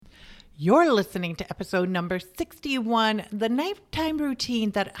You're listening to episode number 61, the nighttime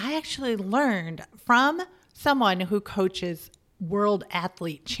routine that I actually learned from someone who coaches world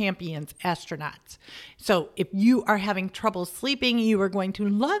athlete champions astronauts. So if you are having trouble sleeping, you are going to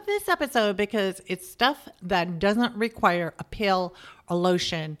love this episode because it's stuff that doesn't require a pill or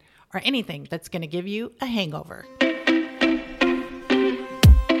lotion or anything that's going to give you a hangover.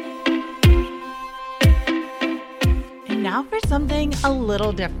 And now for something a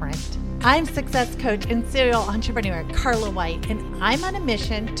little different. I'm success coach and serial entrepreneur Carla White, and I'm on a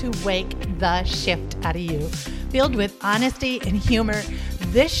mission to wake the shift out of you. Filled with honesty and humor,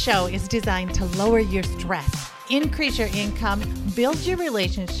 this show is designed to lower your stress, increase your income, build your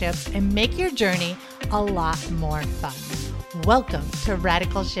relationships, and make your journey a lot more fun. Welcome to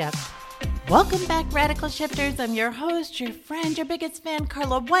Radical Shift. Welcome back, Radical Shifters. I'm your host, your friend, your biggest fan,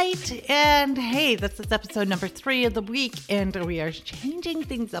 Carla White. And hey, this is episode number 3 of the week, and we are changing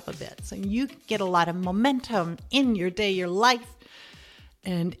things up a bit so you get a lot of momentum in your day, your life,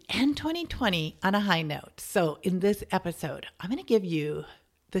 and end 2020 on a high note. So in this episode, I'm going to give you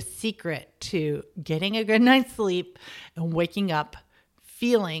the secret to getting a good night's sleep and waking up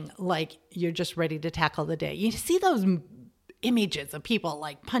feeling like you're just ready to tackle the day. You see those images of people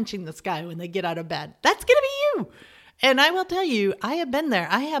like punching the sky when they get out of bed. That's going to be you. And I will tell you, I have been there.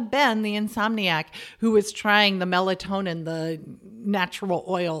 I have been the insomniac who was trying the melatonin, the natural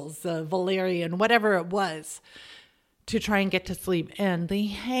oils, the valerian, whatever it was, to try and get to sleep. And the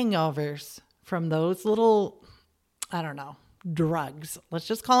hangovers from those little, drugs, let's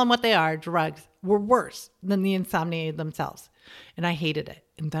just call them what they are, drugs, were worse than the insomnia themselves. And I hated it.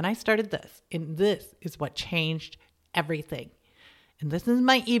 And then I started this. And this is what changed everything. And this is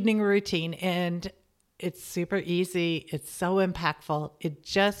my evening routine, and it's super easy. It's so impactful. It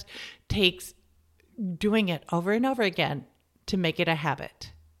just takes doing it over and over again to make it a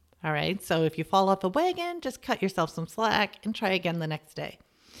habit. All right. So if you fall off the wagon, just cut yourself some slack and try again the next day.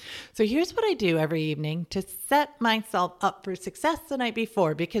 So here's what I do every evening to set myself up for success the night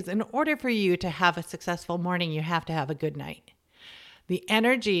before, because in order for you to have a successful morning, you have to have a good night. The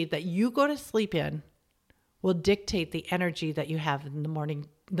energy that you go to sleep in will dictate the energy that you have in the morning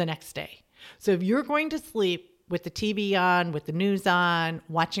the next day. So if you're going to sleep with the TV on, with the news on,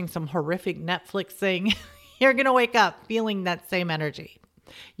 watching some horrific Netflix thing, you're going to wake up feeling that same energy.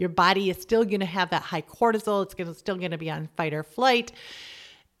 Your body is still going to have that high cortisol. It's still going to be on fight or flight,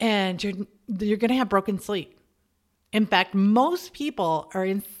 and you're going to have broken sleep. In fact, most people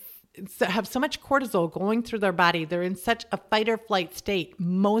have so much cortisol going through their body. They're in such a fight or flight state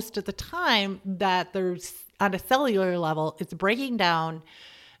most of the time that they're on a cellular level, it's breaking down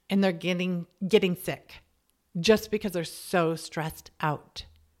and they're getting sick just because they're so stressed out.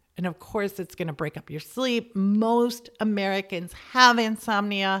 And of course, it's going to break up your sleep. Most Americans have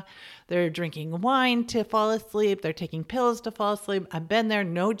insomnia. They're drinking wine to fall asleep. They're taking pills to fall asleep. I've been there.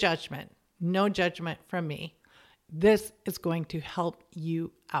 No judgment from me. This is going to help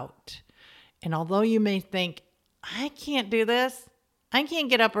you out. And although you may think, I can't do this, I can't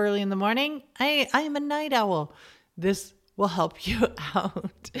get up early in the morning, I am a night owl, this will help you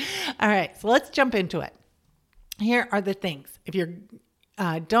out. All right, so let's jump into it. Here are the things. If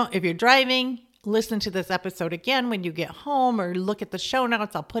you're driving, listen to this episode again when you get home, or look at the show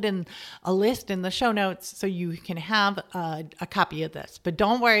notes. I'll put in a list in the show notes so you can have a copy of this. But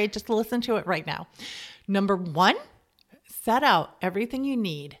don't worry, just listen to it right now. Number 1, set out everything you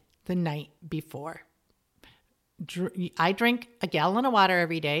need the night before. I drink a gallon of water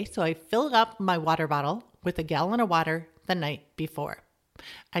every day, so I fill up my water bottle with a gallon of water the night before.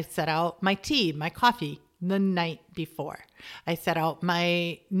 I set out my tea, my coffee the night before. I set out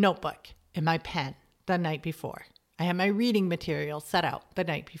my notebook and my pen the night before. I have my reading material set out the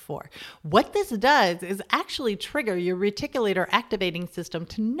night before. What this does is actually trigger your reticular activating system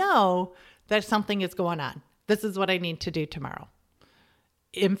to know that something is going on. This is what I need to do tomorrow.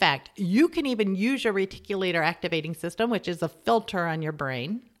 In fact, you can even use your reticular activating system, which is a filter on your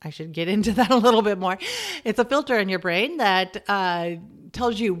brain. I should get into that a little bit more. It's a filter on your brain that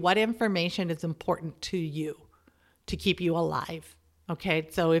tells you what information is important to you to keep you alive. Okay,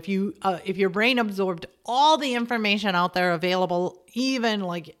 so if your brain absorbed all the information out there available, even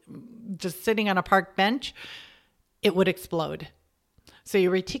like just sitting on a park bench, it would explode. So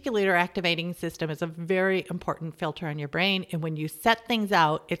your reticular activating system is a very important filter on your brain. And when you set things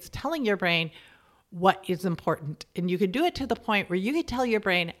out, it's telling your brain what is important. And you can do it to the point where you can tell your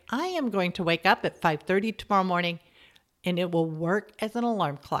brain, I am going to wake up at 5:30 tomorrow morning, and it will work as an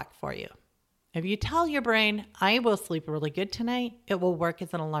alarm clock for you. If you tell your brain, I will sleep really good tonight, it will work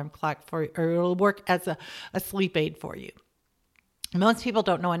as an alarm clock for you, or it will work as a sleep aid for you. Most people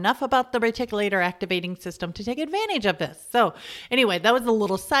don't know enough about the reticular activating system to take advantage of this. So anyway, that was a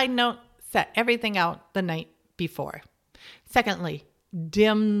little side note. Set everything out the night before. Secondly,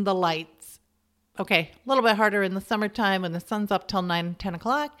 dim the lights. Okay, a little bit harder in the summertime when the sun's up till 9, 10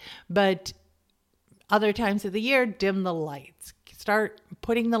 o'clock, but other times of the year, dim the lights. Start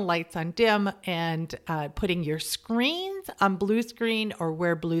putting the lights on dim and putting your screens on blue screen or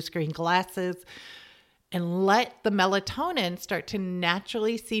wear blue screen glasses, and let the melatonin start to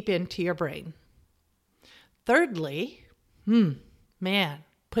naturally seep into your brain. Thirdly,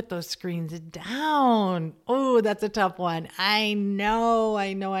 put those screens down. Oh, that's a tough one. I know.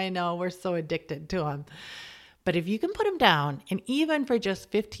 We're so addicted to them. But if you can put them down, and even for just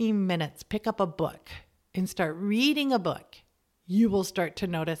 15 minutes, pick up a book and start reading a book, you will start to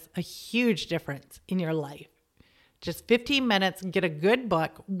notice a huge difference in your life. Just 15 minutes, get a good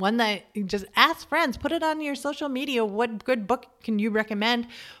book, one that just ask friends, put it on your social media. What good book can you recommend?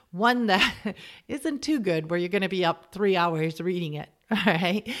 One that isn't too good where you're going to be up 3 hours reading it.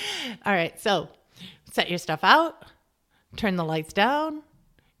 All right. So set your stuff out, turn the lights down,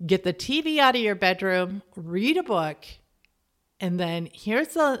 get the TV out of your bedroom, read a book. And then here's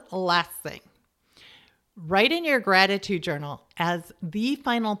the last thing. Write in your gratitude journal as the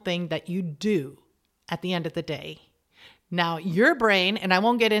final thing that you do at the end of the day. Now, your brain, and I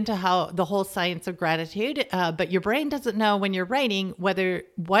won't get into how the whole science of gratitude, but your brain doesn't know when you're writing whether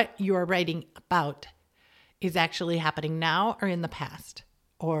what you're writing about is actually happening now or in the past,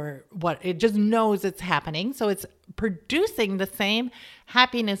 or what. It just knows it's happening. So it's producing the same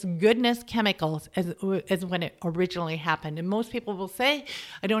happiness, goodness chemicals as when it originally happened. And most people will say,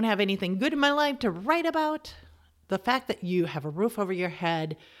 I don't have anything good in my life to write about. The fact that you have a roof over your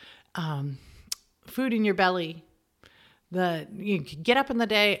head, food in your belly, you can get up in the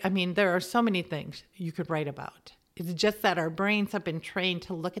day. I mean, there are so many things you could write about. It's just that our brains have been trained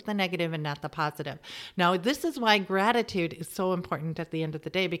to look at the negative and not the positive. Now, this is why gratitude is so important at the end of the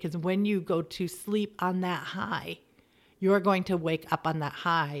day, because when you go to sleep on that high, you're going to wake up on that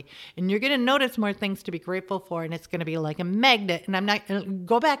high and you're going to notice more things to be grateful for. And it's going to be like a magnet. And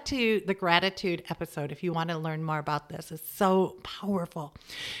go back to the gratitude episode if you want to learn more about this. It's so powerful.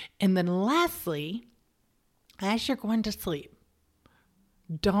 And then lastly, as you're going to sleep,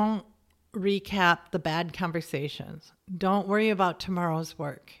 don't recap the bad conversations. Don't worry about tomorrow's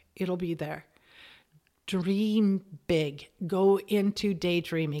work. It'll be there. Dream big. Go into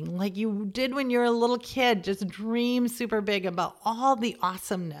daydreaming like you did when you were a little kid. Just dream super big about all the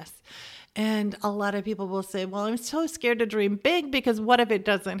awesomeness. And a lot of people will say, well, I'm so scared to dream big because what if it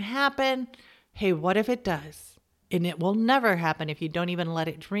doesn't happen? Hey, what if it does? And it will never happen if you don't even let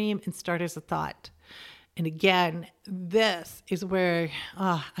it dream and start as a thought. And again, this is where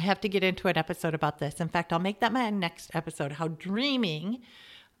I have to get into an episode about this. In fact, I'll make that my next episode, how dreaming,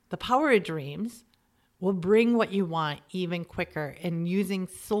 the power of dreams, will bring what you want even quicker, and using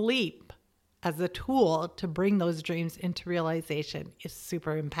sleep as a tool to bring those dreams into realization is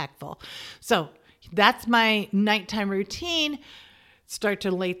super impactful. So that's my nighttime routine. Start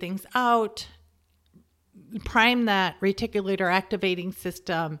to lay things out, prime that reticular activating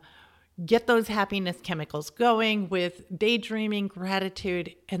system, get those happiness chemicals going with daydreaming,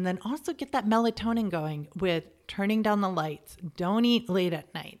 gratitude, and then also get that melatonin going with turning down the lights. Don't eat late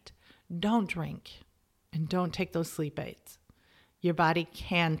at night. Don't drink. And don't take those sleep aids. Your body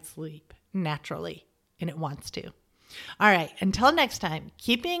can sleep naturally, and it wants to. All right, until next time,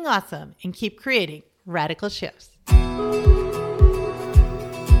 keep being awesome and keep creating radical shifts.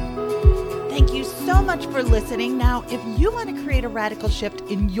 Thank you so much for listening. Now, if you want to create a radical shift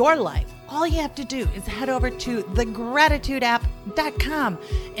in your life, all you have to do is head over to thegratitudeapp.com,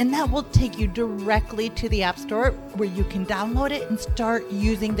 and that will take you directly to the App Store where you can download it and start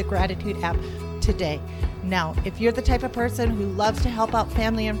using the Gratitude app today. Now, if you're the type of person who loves to help out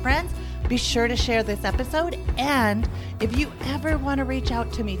family and friends, be sure to share this episode. And if you ever want to reach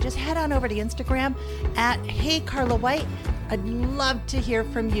out to me, just head on over to Instagram at Hey Carla White. I'd love to hear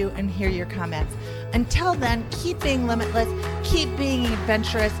from you and hear your comments. Until then, keep being limitless, keep being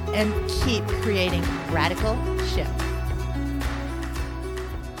adventurous, and keep creating radical shifts.